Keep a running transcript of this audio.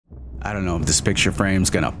I don't know if this picture frame's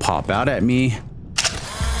gonna pop out at me.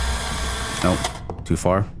 Nope, too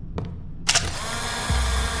far.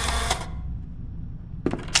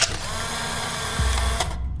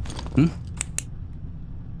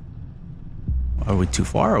 Are we too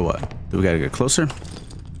far or what? Do we gotta get closer?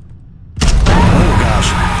 Oh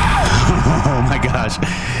gosh. Oh my gosh.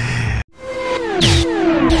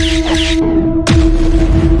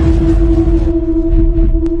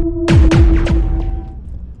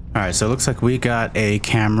 Alright, so it looks like we got a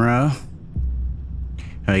camera.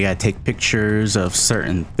 And we gotta take pictures of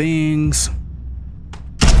certain things.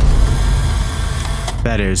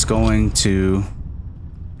 That is going to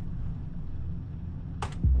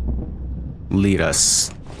lead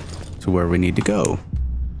us to where we need to go.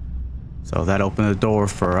 So that opened the door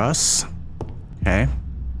for us. Okay.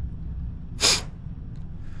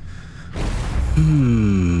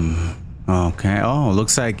 Okay. Oh,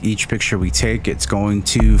 looks like each picture we take, it's going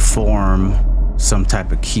to form some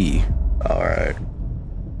type of key. All right.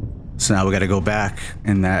 So now we got to go back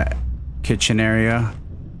in that kitchen area.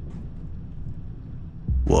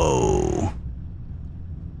 Whoa.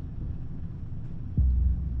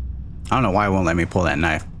 I don't know why it won't let me pull that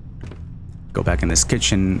knife. Go back in this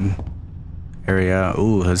kitchen area.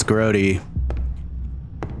 Ooh, that's grody.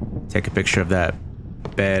 Take a picture of that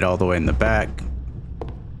bed all the way in the back.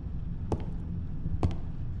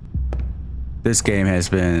 This game has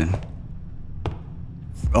been...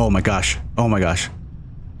 Oh my gosh. Oh my gosh.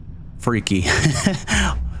 Freaky.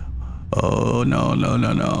 Oh, no, no,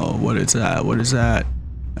 no, no. What is that? What is that?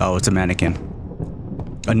 Oh, it's a mannequin.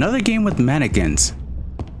 Another game with mannequins.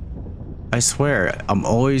 I swear, I'm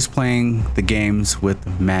always playing the games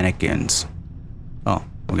with mannequins. Oh,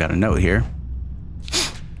 we got a note here.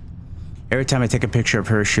 Every time I take a picture of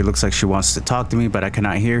her, she looks like she wants to talk to me, but I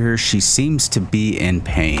cannot hear her. She seems to be in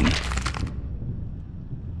pain.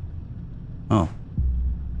 Oh.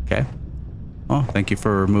 Okay. Well, thank you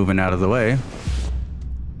for moving out of the way.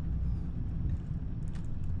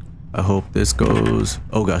 I hope this goes...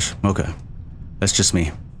 Oh gosh, okay. That's just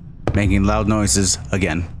me. Making loud noises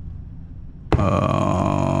again.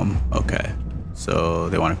 Okay. So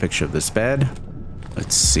they want a picture of this bed.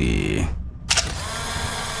 Let's see.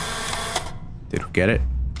 Did we get it?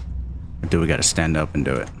 Or do we gotta stand up and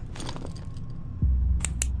do it?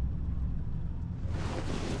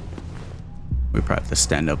 We probably have to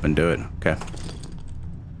stand up and do it. Okay.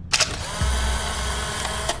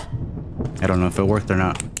 I don't know if it worked or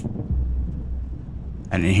not.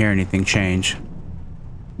 I didn't hear anything change.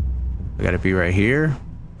 We gotta be right here.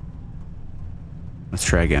 Let's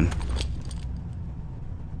try again.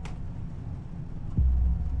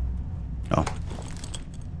 Oh.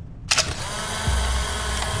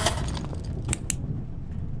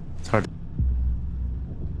 It's hard.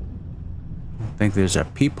 I don't think there's a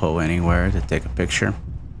peephole anywhere to take a picture.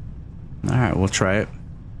 Alright, we'll try it.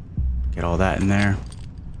 Get all that in there.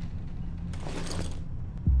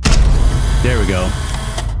 There we go.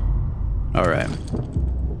 Alright.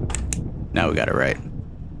 Now we got it right.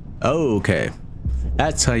 Okay.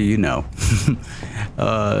 That's how you know.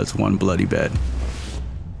 It's one bloody bed.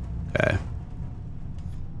 Okay.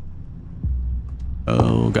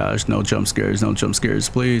 Oh gosh, no jump scares, no jump scares,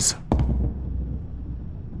 please.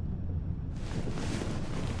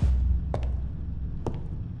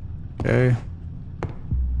 Okay.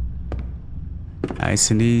 Nice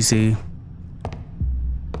and easy.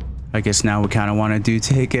 I guess now we kind of want to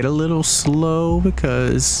take it a little slow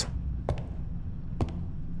because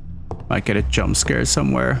might get a jump scare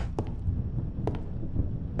somewhere.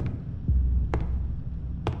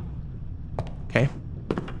 Okay.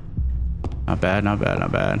 Not bad, not bad,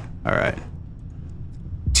 not bad. All right.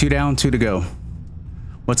 2 down, 2 to go.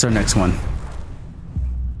 What's our next one?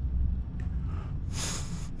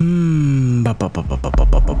 I'm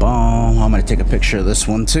gonna take a picture of this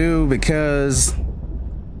one too because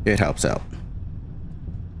it helps out.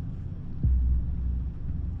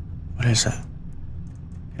 What is that?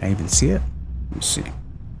 Can I even see it? Let me see.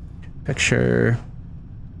 Picture.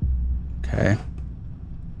 Okay.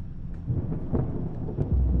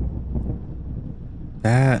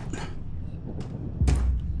 That.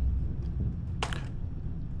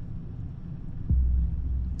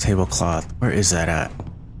 Tablecloth. Where is that at?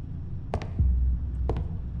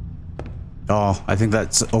 Oh, I think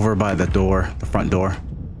that's over by the door, the front door.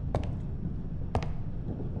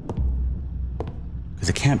 Because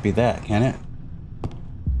it can't be that, can it?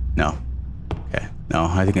 No. Okay. No,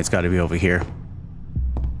 I think it's got to be over here.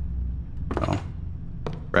 Oh.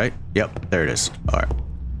 Right? Yep, there it is. All right.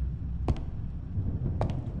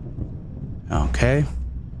 Okay.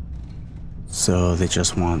 So they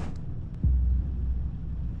just want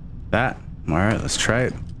That. All right, let's try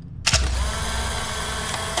it.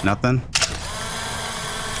 Nothing.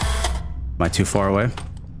 Am I too far away?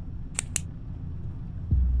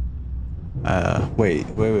 Wait.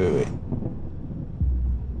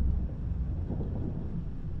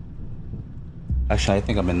 Actually, I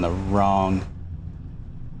think I'm in the wrong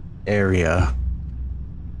area.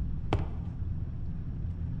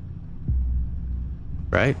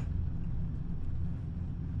 Right?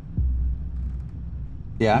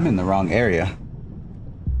 Yeah, I'm in the wrong area.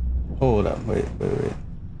 Hold up, wait.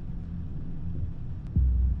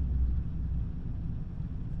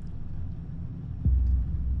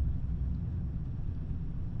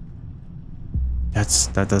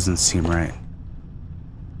 That doesn't seem right.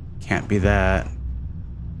 Can't be that.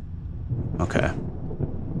 Okay.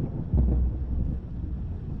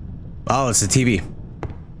 Oh, it's the TV.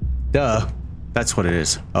 Duh. That's what it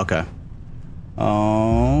is. Okay.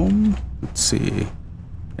 Let's see.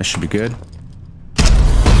 That should be good.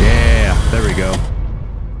 Yeah, there we go.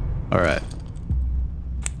 All right.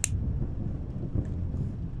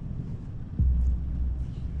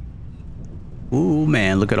 Ooh,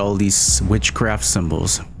 man, look at all these witchcraft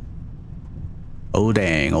symbols. Oh,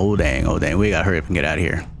 dang. We gotta hurry up and get out of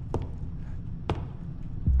here.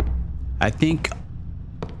 I think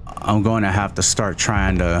I'm going to have to start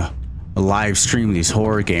trying to live stream these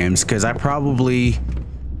horror games, because I probably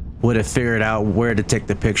would have figured out where to take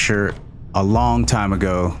the picture a long time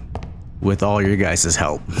ago with all your guys'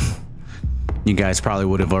 help. You guys probably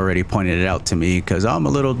would have already pointed it out to me, because I'm a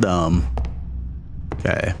little dumb.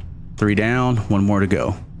 Okay, 3 down, 1 more to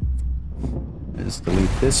go. Let's delete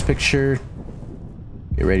this picture.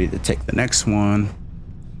 Get ready to take the next one.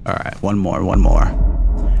 All right, one more.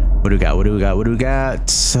 What do we got?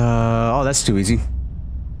 Oh, that's too easy.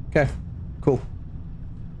 Okay, cool.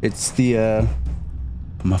 It's the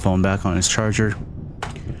put my phone back on its charger.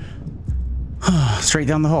 Straight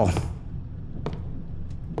down the hall.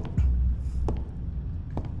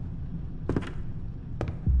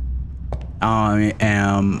 I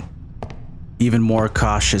am even more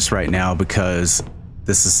cautious right now because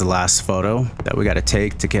this is the last photo that we got to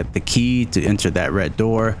take to get the key to enter that red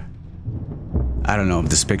door. I don't know if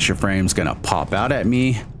this picture frame's gonna pop out at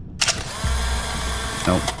me.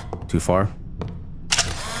 Nope, too far.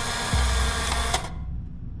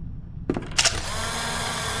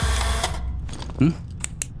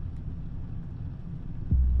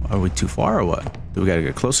 Are we too far or what? Do we gotta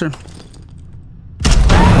get closer?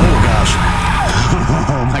 Oh gosh.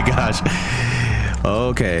 Oh my gosh.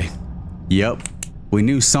 Okay. Yep. We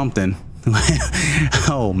knew something.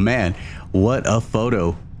 Oh man. What a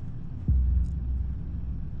photo.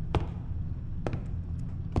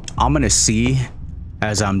 I'm gonna see,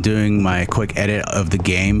 as I'm doing my quick edit of the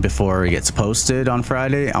game before it gets posted on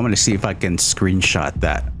Friday, I'm gonna see if I can screenshot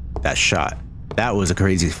that shot. That was a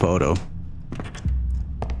crazy photo.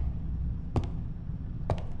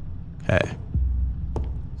 Okay. So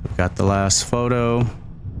we got the last photo.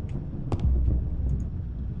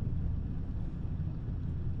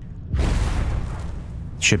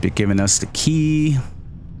 Should be giving us the key,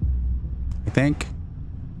 I think.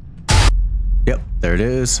 Yep, there it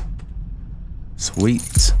is.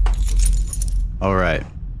 Sweet. All right.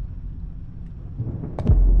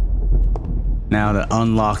 Now to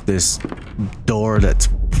unlock this door that's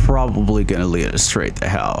probably gonna lead us straight to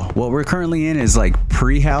hell. What we're currently in is like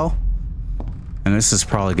pre-hell, and this is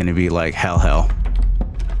probably gonna be like hell.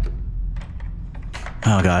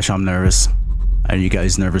 Oh gosh, I'm nervous. Are you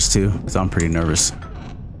guys nervous too? Because I'm pretty nervous.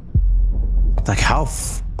 Like, how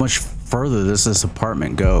much further does this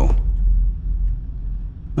apartment go?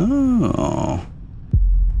 Oh.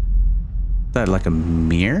 Is that like a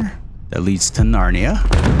mirror that leads to Narnia?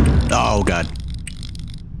 Oh god.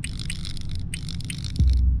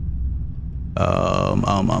 Do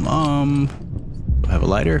I have a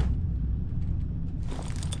lighter?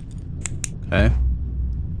 Okay.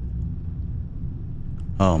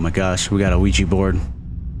 Oh my gosh, we got a Ouija board.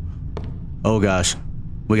 Oh gosh.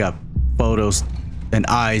 We got photos and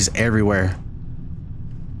eyes everywhere.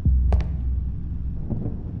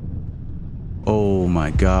 Oh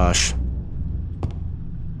my gosh.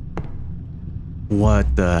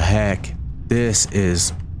 What the heck? This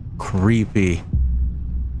is creepy.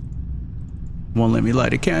 Won't let me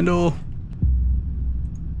light a candle.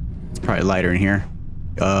 It's probably lighter in here.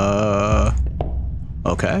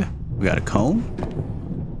 Okay. We got a comb.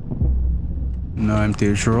 No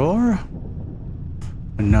empty drawer.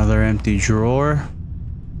 Another empty drawer.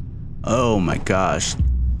 Oh my gosh.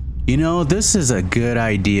 You know, this is a good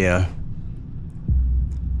idea.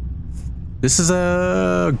 This is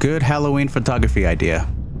a good Halloween photography idea.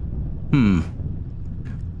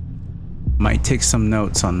 Might take some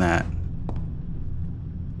notes on that.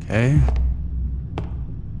 Okay.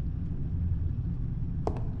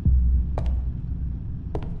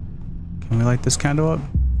 Can we light this candle up?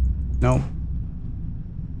 No.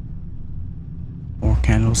 More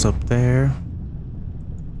candles up there.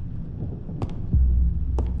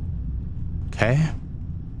 Okay.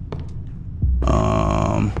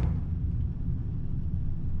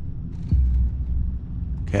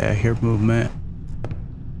 Okay, I hear movement.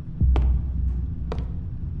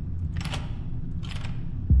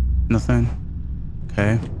 Nothing.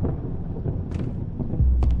 Okay.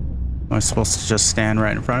 Am I supposed to just stand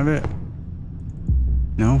right in front of it?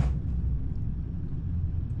 No.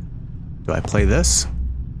 Do I play this?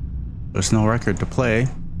 There's no record to play.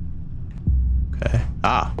 Okay.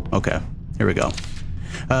 Ah, okay. Here we go.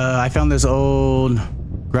 I found this old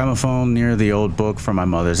gramophone near the old book from my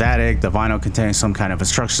mother's attic. The vinyl contains some kind of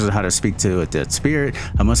instructions on how to speak to a dead spirit.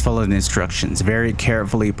 I must follow the instructions very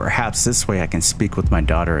carefully. Perhaps this way I can speak with my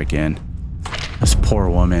daughter again. This poor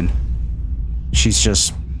woman. She's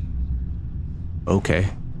just... Okay.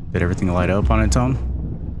 Did everything light up on its own?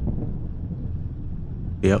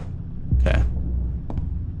 Yep. Okay.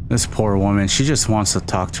 This poor woman, she just wants to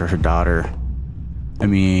talk to her daughter. I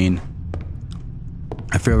mean,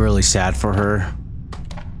 I feel really sad for her.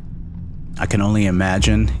 I can only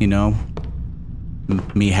imagine, you know,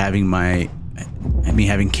 me having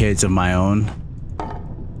kids of my own,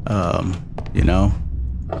 you know,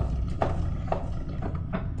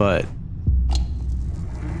 but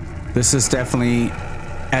this is definitely,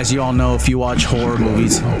 as you all know, if you watch horror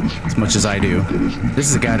movies as much as I do, this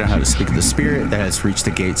is a guide on how to speak to the spirit that has reached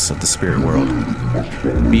the gates of the spirit world.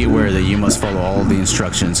 Be aware that you must follow all of the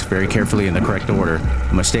instructions very carefully in the correct order.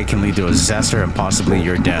 A mistake can lead to a disaster and possibly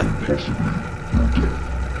your death.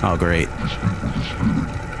 Oh, great.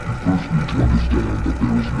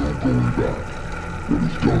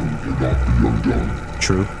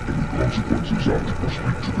 True.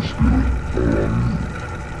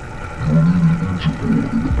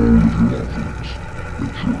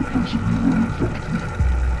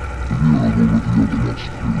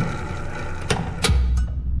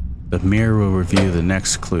 The mirror will reveal the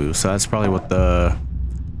next clue. So that's probably what the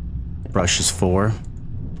brush is for,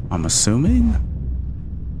 I'm assuming.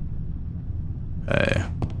 Okay.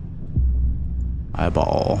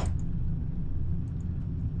 Eyeball.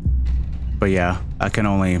 But yeah, I can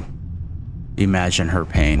only imagine her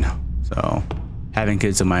pain. So, having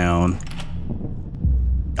kids of my own,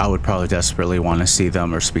 I would probably desperately want to see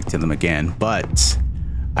them or speak to them again, but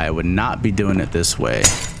I would not be doing it this way.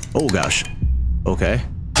 Oh gosh. Okay.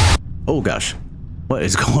 Oh gosh. What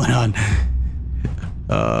is going on?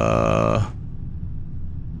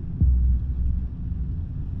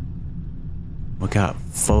 We got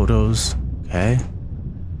photos. Okay.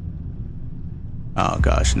 Oh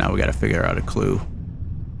gosh, now we gotta figure out a clue.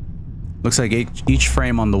 Looks like each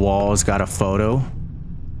frame on the wall has got a photo.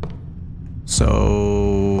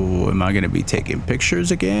 So, am I gonna be taking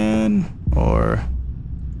pictures again? Or...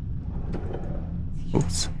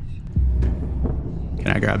 Oops. Can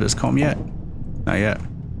I grab this comb yet? Not yet.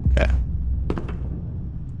 Okay.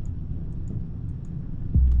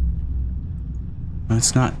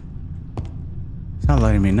 It's not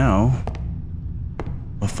letting me know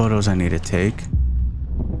what photos I need to take.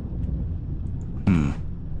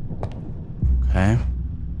 Okay.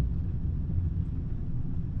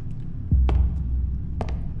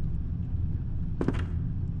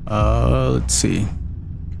 Let's see.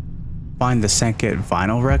 Find the second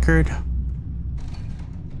vinyl record.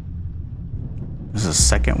 This is the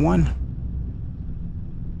second one.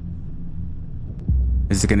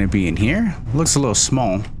 Is it going to be in here? It looks a little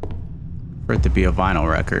small for it to be a vinyl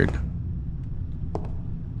record.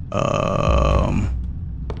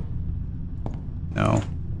 No.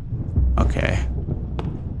 Okay.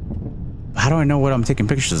 How do I know what I'm taking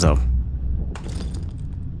pictures of?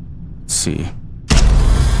 Let's see.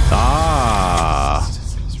 Ah.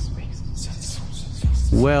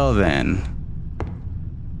 Well then.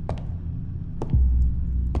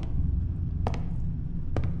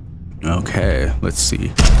 Okay, let's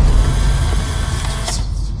see.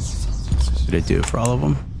 Did it do it for all of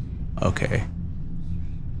them? Okay.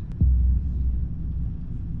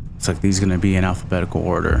 Looks like these are gonna be in alphabetical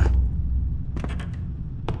order.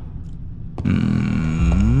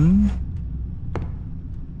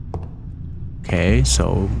 Okay,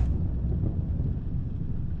 so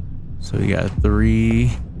we got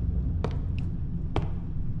 3,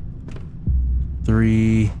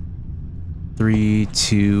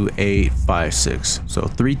 2, 8, 5, 6. So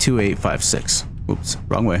 3, 2, 8, 5, 6. Oops,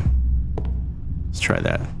 wrong way. Let's try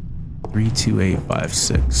that. 3, 2, 8, 5,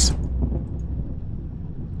 6.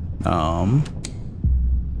 Um.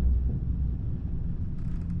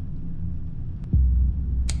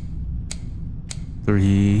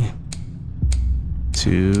 Three,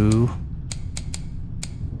 two,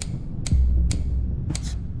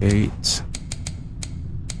 8,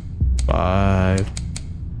 5,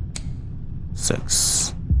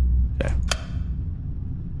 6. Okay.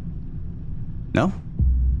 No?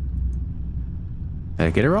 Did I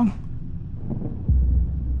get it wrong?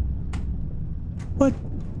 What?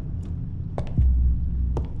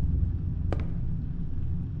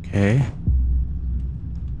 Okay.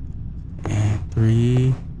 And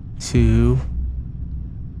 3, 2,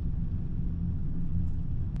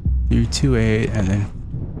 3, 2, 8, and then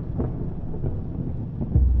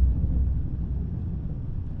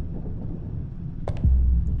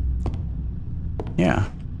yeah.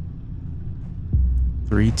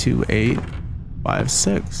 3, 2, 8, 5,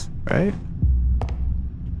 6, right?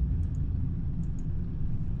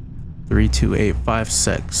 3, 2, 8, 5,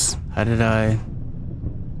 6. How did I?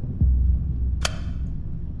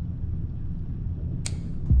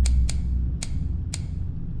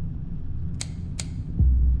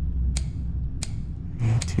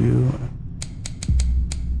 Two.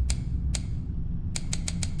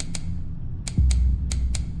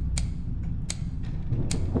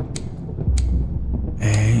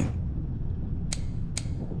 Eight.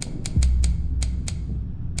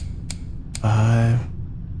 5,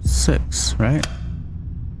 6, right?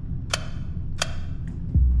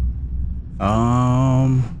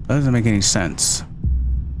 Doesn't make any sense.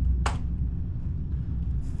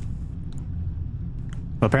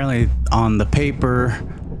 Apparently on the paper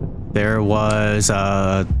there was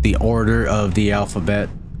the order of the alphabet.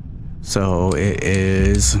 So it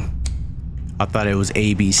is, I thought it was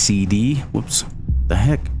A, B, C, D. Whoops. The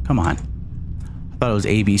heck? Come on. I thought it was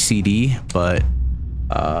A, B, C, D, but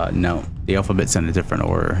no. The alphabet's in a different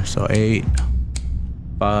order. So 8,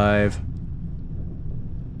 5,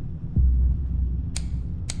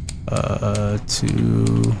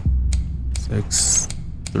 2, 6,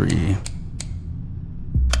 3.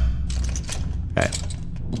 Okay.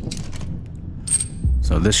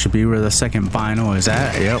 So this should be where the second vinyl is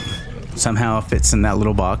at. Yep. Somehow it fits in that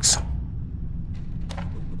little box.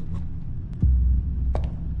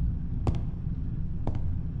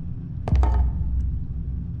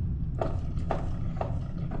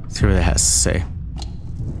 Let's see what it has to say.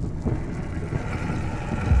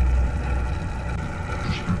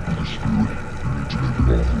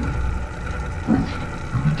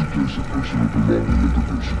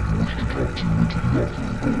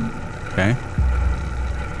 Okay.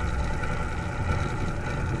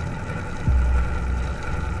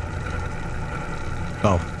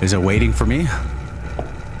 Oh, is it waiting for me?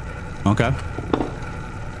 Okay.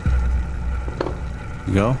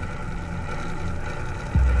 You go.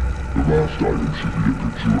 The last item should be a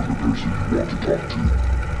picture of the person you want to talk to.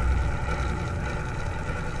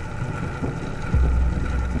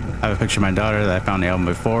 I have a picture of my daughter that I found the album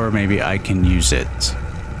before. Maybe I can use it.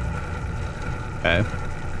 Okay.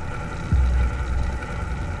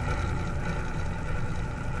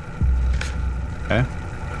 Okay.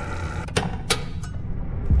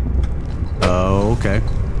 Oh, okay.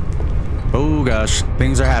 Oh gosh,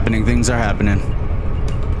 things are happening. Things are happening.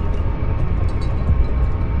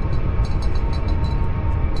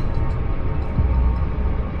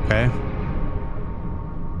 Okay.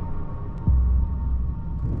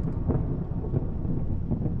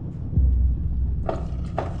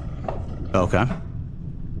 Okay.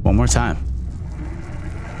 One more time.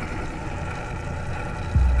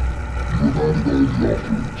 You have added all the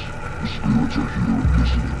offerings. The spirits are here and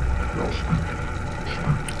listening. Now speak.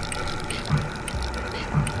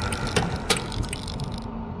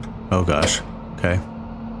 Oh gosh. Okay.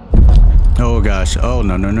 Oh gosh. Oh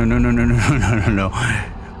no no no no no no no no no no no.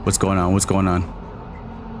 What's going on? What's going on?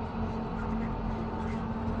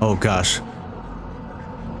 Oh gosh.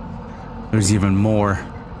 There's even more.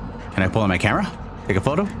 Can I pull out my camera? Take a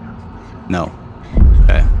photo? No.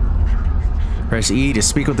 Okay. Press E to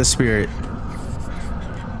speak with the spirit.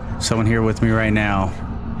 Someone here with me right now.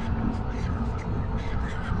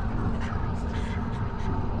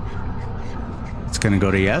 It's gonna go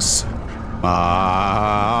to yes.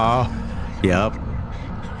 Yep.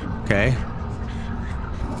 Okay.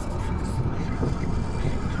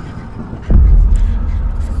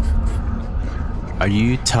 Are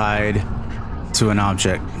you tied to an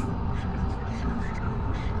object?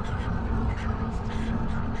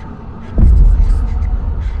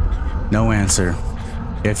 No answer.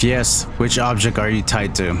 If yes, which object are you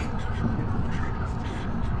tied to?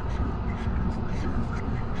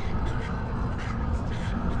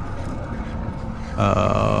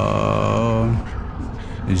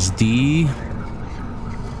 Is D.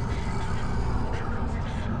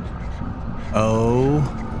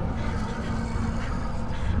 O.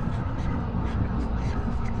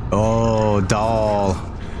 Oh, doll.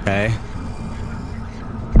 Okay.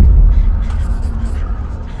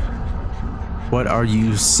 What are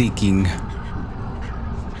you seeking?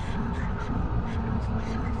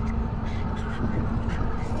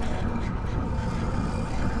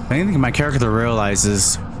 I think my character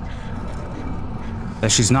realizes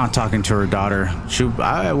that she's not talking to her daughter.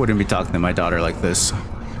 I wouldn't be talking to my daughter like this.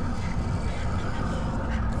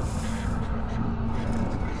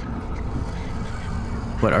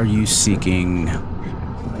 What are you seeking?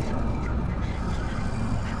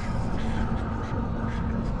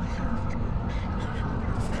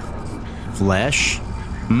 Flesh?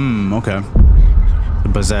 Okay. To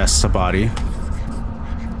possess a body.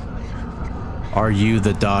 Are you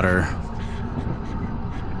the daughter?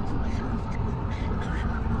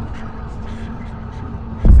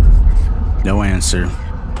 No answer.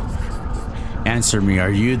 Answer me, are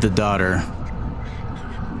you the daughter?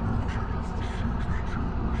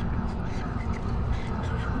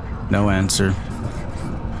 No answer.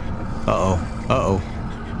 Uh-oh. Uh-oh.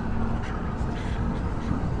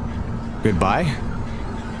 Goodbye?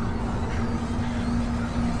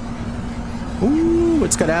 Ooh,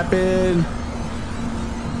 what's gonna happen?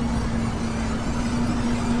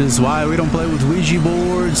 This is why we don't play with Ouija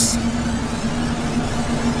boards.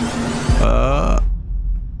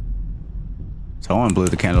 Someone blew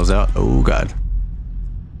the candles out. Oh, God.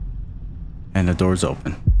 And the door's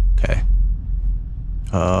open. Okay.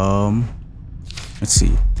 Let's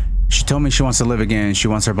see. She told me she wants to live again. She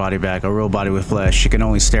wants her body back, a real body with flesh. She can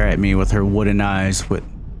only stare at me with her wooden eyes, with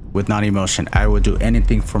not emotion. I would do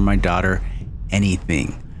anything for my daughter.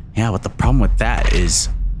 Anything. Yeah, but the problem with that is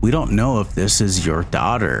we don't know if this is your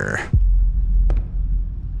daughter.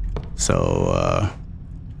 So,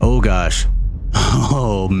 oh gosh.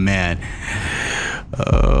 Oh man.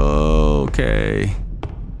 Okay.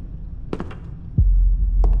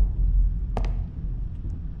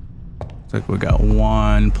 Looks like we got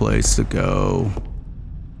one place to go.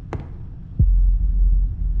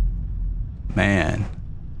 Man.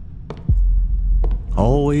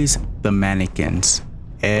 Always the mannequins.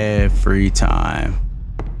 Every time.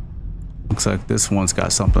 Looks like this one's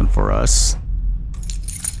got something for us.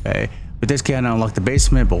 Okay. But this can't unlock the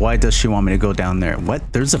basement, but why does she want me to go down there?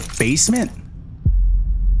 What? There's a basement?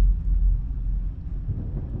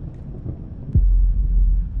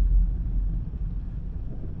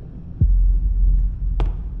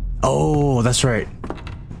 Oh, that's right.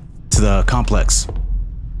 To the complex.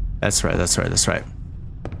 That's right, that's right, that's right.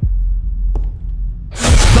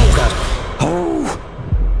 Oh, God. Oh.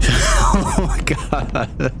 Oh, my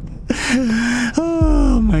God.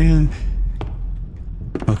 Oh, man.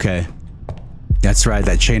 Okay. That's right,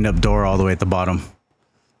 that chained up door all the way at the bottom.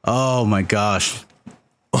 Oh, my gosh.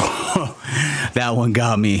 That one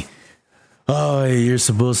got me. Oh, you're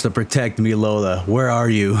supposed to protect me, Lola. Where are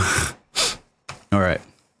you? All right.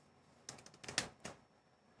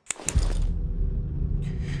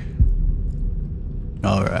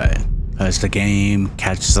 All right. As the game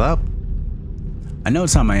catches up. I know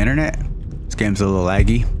it's on my internet. This game's a little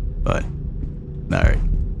laggy, but all right.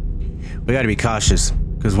 We got to be cautious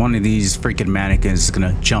because one of these freaking mannequins is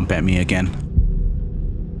going to jump at me again.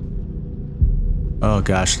 Oh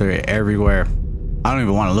gosh, they're everywhere. I don't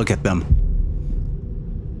even want to look at them.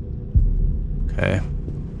 Okay.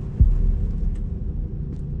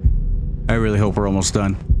 I really hope we're almost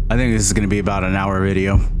done. I think this is going to be about an hour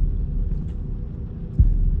video.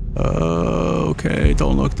 Okay,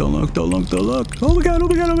 don't look, don't look, don't look, don't look. Oh my God, oh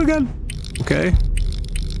my God, oh my God. Okay.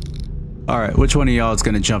 All right, which one of y'all is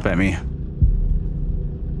going to jump at me?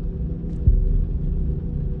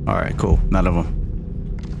 All right, cool. None of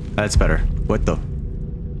them. That's better. What the?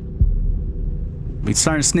 He's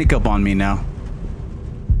starting to sneak up on me now.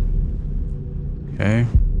 Okay.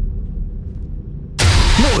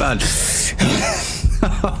 Oh God.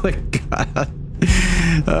 Oh my God.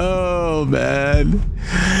 Oh man.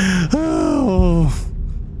 Oh.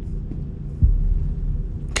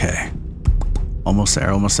 Okay. Almost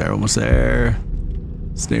there, almost there, almost there.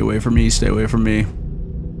 Stay away from me, stay away from me.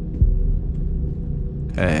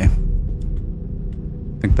 Okay. I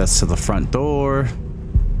think that's to the front door.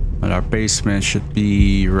 And our basement should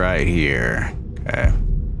be right here. Okay.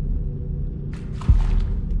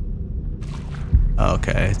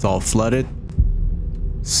 Okay, it's all flooded.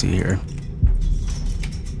 Let's see here.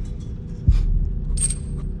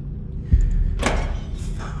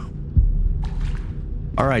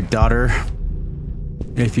 All right, daughter.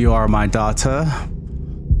 If you are my daughter,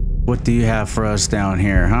 what do you have for us down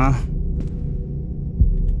here, huh?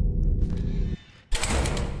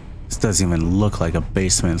 This doesn't even look like a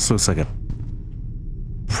basement. This looks like a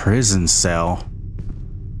prison cell.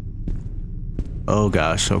 Oh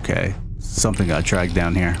gosh, okay. Something got dragged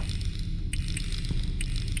down here.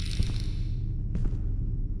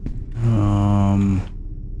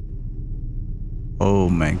 Oh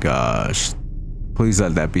my gosh. Please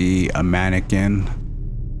let that be a mannequin.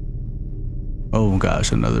 Oh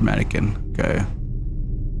gosh, another mannequin. Okay.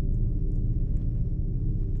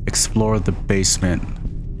 Explore the basement.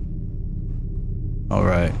 All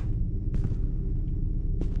right.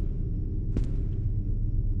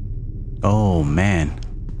 Oh man,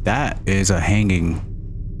 that is a hanging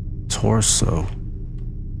torso.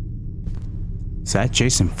 Is that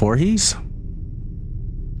Jason Voorhees?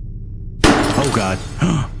 Oh god.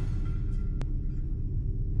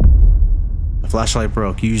 The flashlight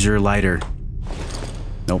broke. Use your lighter.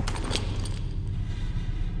 Nope.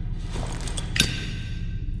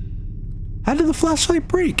 How did the flashlight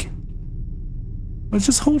break? I was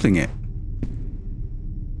just holding it.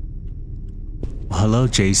 Hello,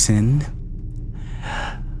 Jason.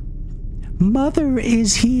 Mother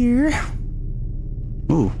is here.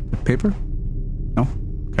 Ooh, paper? No?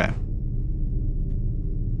 Okay.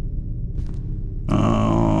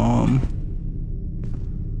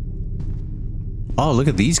 Oh, look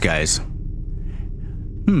at these guys.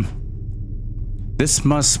 This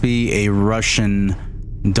must be a Russian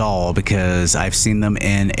doll because I've seen them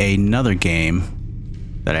in another game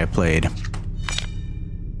that I played.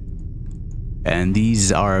 And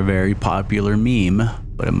these are a very popular meme,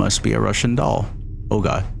 but it must be a Russian doll. Oh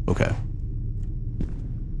god, okay.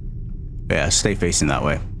 Yeah, stay facing that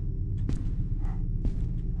way.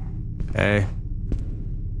 Okay.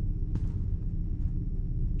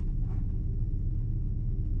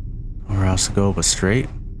 Where else to go but straight?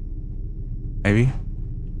 Maybe?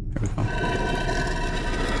 There we go.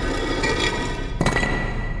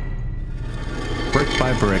 Brick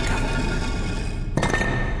by brick.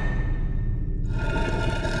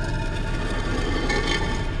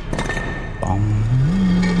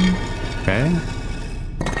 Okay.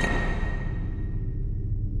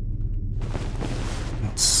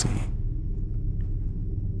 Let's see.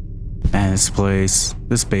 Man,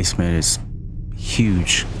 this basement is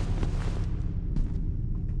huge.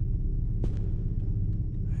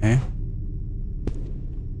 Okay.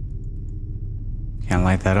 Can't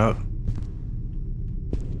light that up.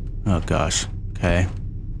 Oh gosh. Okay.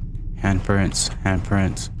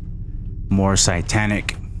 Handprints. More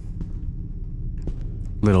satanic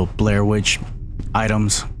little Blair Witch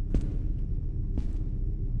items.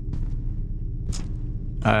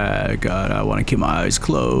 God, I want to keep my eyes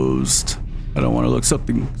closed. I don't want to look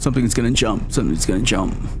something's gonna jump. Something's gonna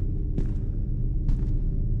jump.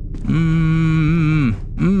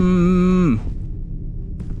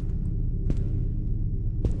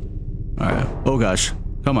 Alright. Oh gosh.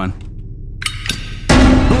 Come on.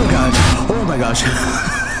 Oh god. Oh my gosh.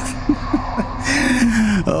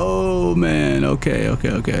 Oh man. Okay.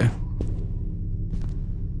 Okay.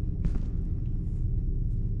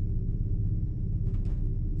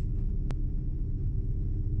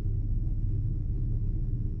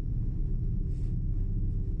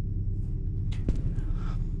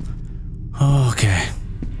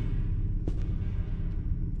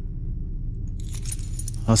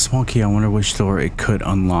 A small key. I wonder which door it could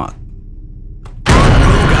unlock.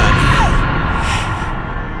 Oh god.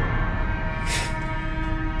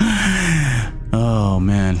 Oh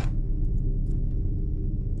man.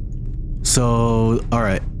 So, all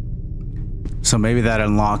right. So maybe that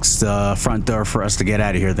unlocks the front door for us to get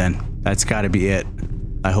out of here then. That's got to be it.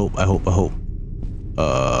 I hope.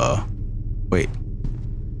 Wait.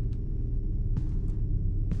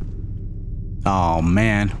 Oh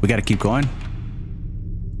man, we gotta keep going.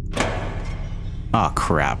 Oh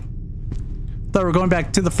crap. Thought we were going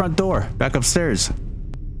back to the front door, back upstairs.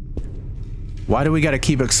 Why do we gotta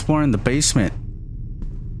keep exploring the basement?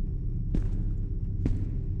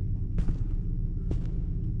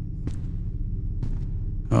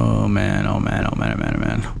 Oh man.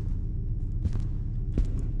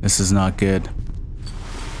 This is not good.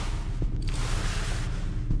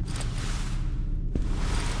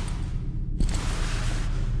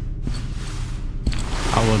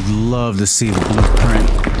 I would love to see the blueprint.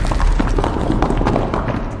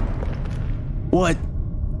 What?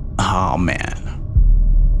 Oh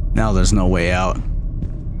man. Now there's no way out.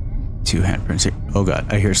 2 handprints here. Oh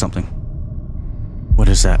god, I hear something. What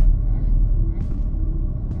is that?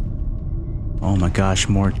 Oh my gosh,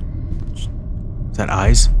 more. Is that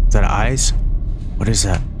eyes? What is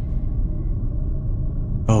that?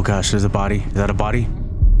 Oh gosh, there's a body. Is that a body?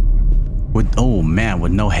 With, oh man,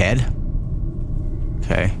 with no head?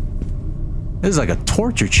 Okay. This is like a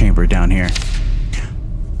torture chamber down here.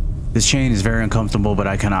 This chain is very uncomfortable, but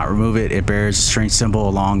I cannot remove it. It bears a strange symbol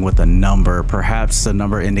along with a number. Perhaps the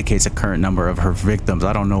number indicates a current number of her victims.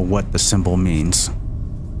 I don't know what the symbol means.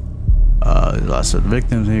 Lots of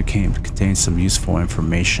victims here contains some useful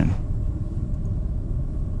information.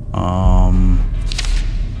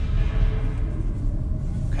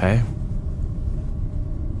 Okay.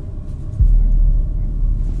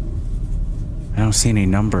 I don't see any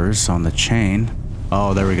numbers on the chain.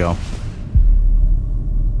 Oh, there we go.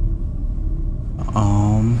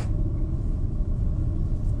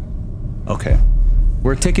 Okay.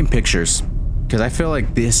 We're taking pictures because I feel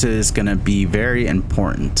like this is gonna be very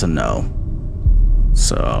important to know.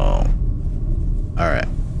 So, all right.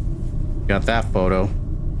 Got that photo.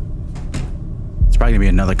 It's probably gonna be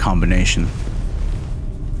another combination.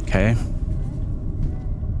 Okay.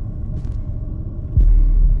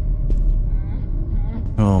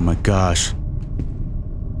 Oh my gosh.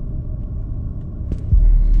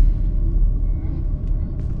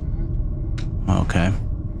 Okay.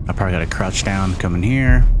 I probably gotta crouch down, come in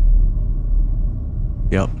here.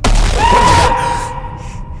 Yep.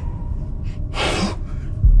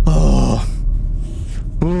 Oh.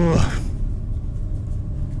 Ooh.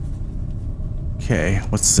 Okay,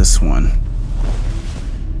 what's this one?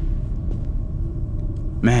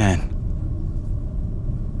 Man.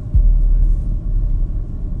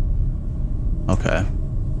 Okay.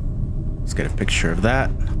 Let's get a picture of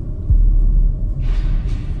that.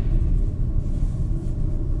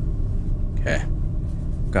 Okay.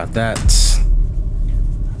 Got that.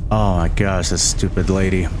 Oh my gosh, this stupid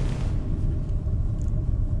lady.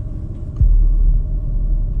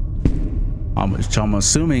 Which I'm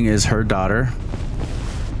assuming is her daughter.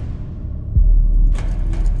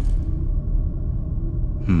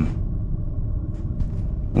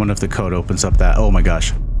 Wonder if the code opens up that. Oh my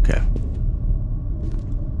gosh. Okay.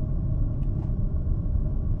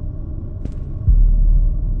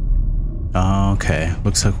 Okay.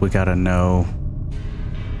 Looks like we gotta know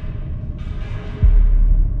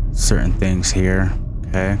certain things here.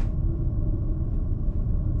 Okay.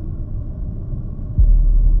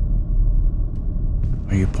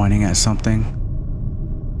 Are you pointing at something?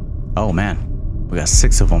 Oh man. We got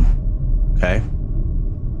 6 of them. Okay.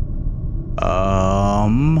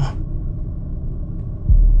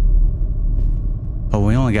 Oh,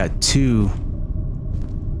 we only got two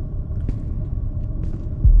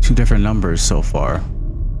different numbers so far.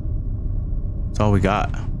 That's all we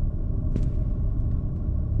got.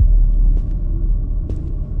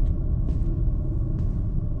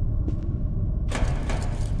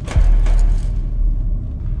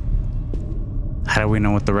 How do we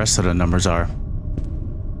know what the rest of the numbers are?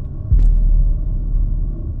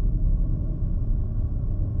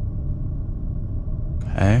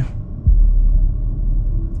 Okay.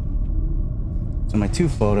 So my 2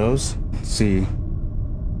 photos, let's see.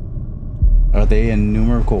 Are they in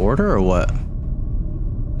numerical order or what?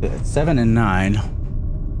 7 and 9.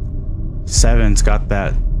 7's got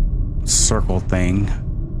that circle thing.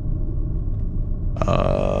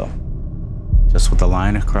 Just with the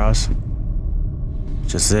line across.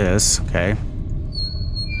 Just this, okay.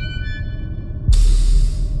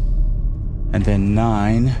 And then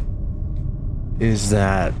 9 is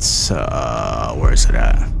that, where is it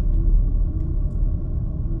at?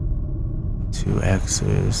 2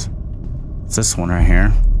 X's. It's this one right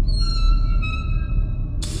here.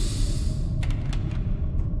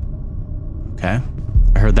 Okay.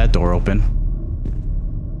 I heard that door open.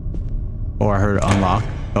 Or I heard it unlock.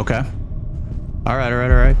 Okay. Alright,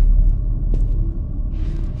 alright, alright.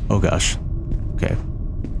 Oh gosh. Okay.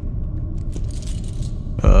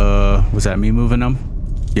 Was that me moving them?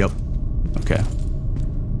 Yep. Okay.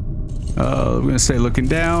 We're gonna stay looking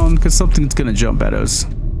down because something's gonna jump at us.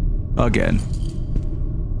 Again.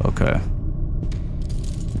 Okay.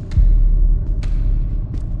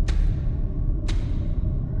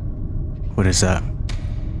 What is that?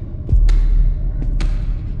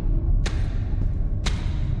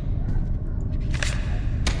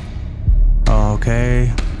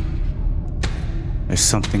 Okay. There's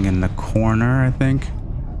something in the corner, I think.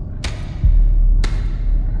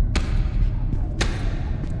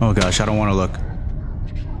 Oh gosh, I don't want to look.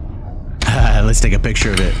 Let's take a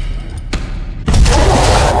picture of it.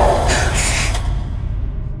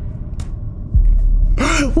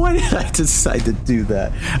 Why did I decide to do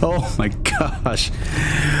that? Oh my gosh.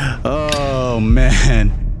 Oh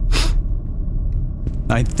man.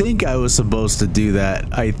 I think I was supposed to do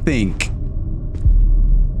that. I think.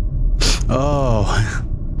 Oh.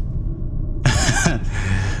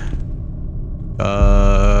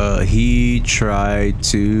 He tried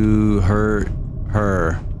to hurt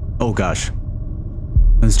her. Oh gosh.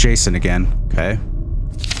 It's Jason again. Okay.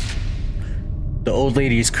 The old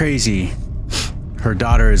lady is crazy. Her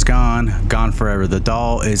daughter is gone forever. The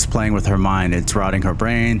doll is playing with her mind. It's rotting her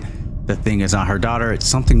brain. The thing is not her daughter. It's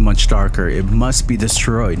something much darker. It must be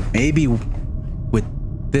destroyed. Maybe with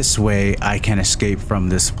this way I can escape from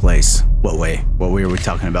this place. What way? What way are we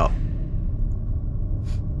talking about?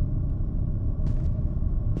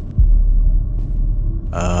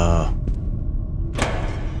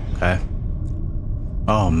 Okay.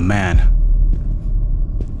 Oh man.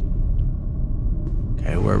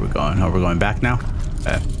 Okay, where are we going? Oh, we're going back now?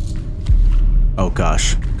 Okay. Oh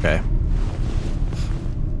gosh. Okay.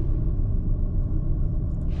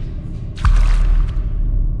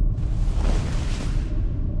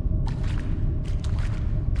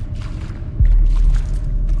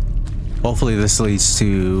 Hopefully this leads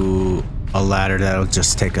to a ladder that'll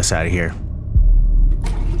just take us out of here.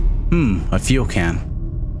 A fuel can.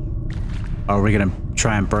 Are we gonna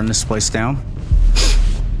try and burn this place down?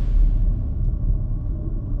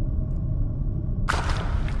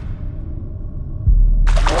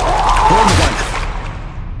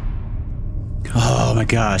 Oh my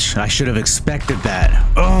gosh, I should have expected that.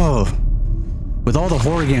 Oh, with all the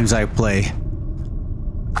horror games I play,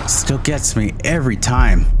 it still gets me every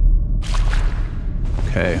time.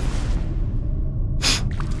 Okay.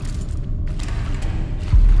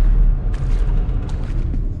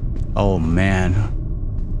 Oh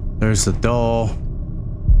man, there's the doll.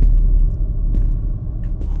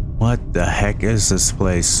 What the heck is this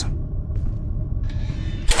place?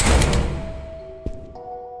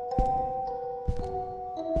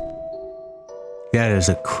 Yeah, there's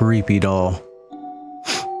a creepy doll.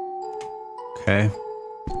 Okay.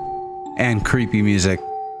 And creepy music.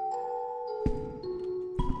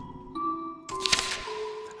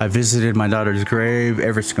 I visited my daughter's grave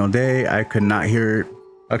every single day. I could not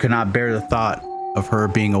bear the thought of her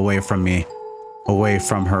being away from me, away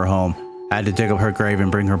from her home. I had to dig up her grave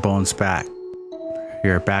and bring her bones back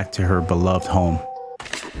to her beloved home.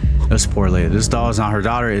 This poor lady. This doll is not her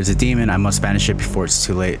daughter. It is a demon. I must banish it before it's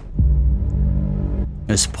too late.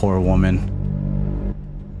 This poor woman.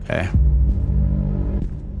 Okay.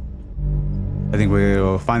 I think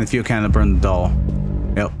we'll find the fuel can and burn the doll.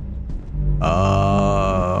 Yep.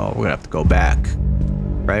 We're gonna have to go back.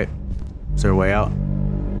 Right? Is there a way out?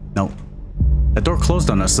 Nope. That door closed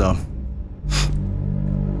on us though.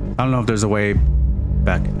 I don't know if there's a way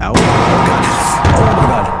back out.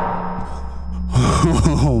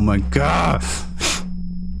 Oh my god.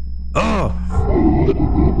 Oh!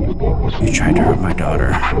 You tried to hurt my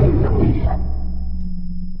daughter.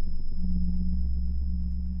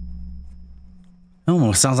 It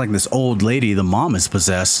almost sounds like this old lady, the mom, is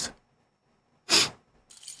possessed.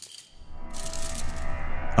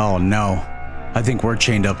 Oh no. I think we're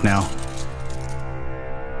chained up now.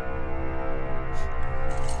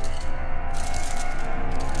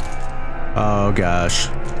 Oh gosh.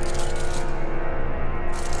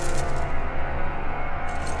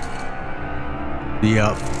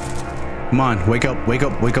 Yep. Come on, wake up, wake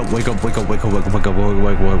up, wake up, wake up, wake up, wake up, wake up, wake up, wake up,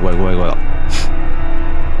 wake up, wake up, wake up.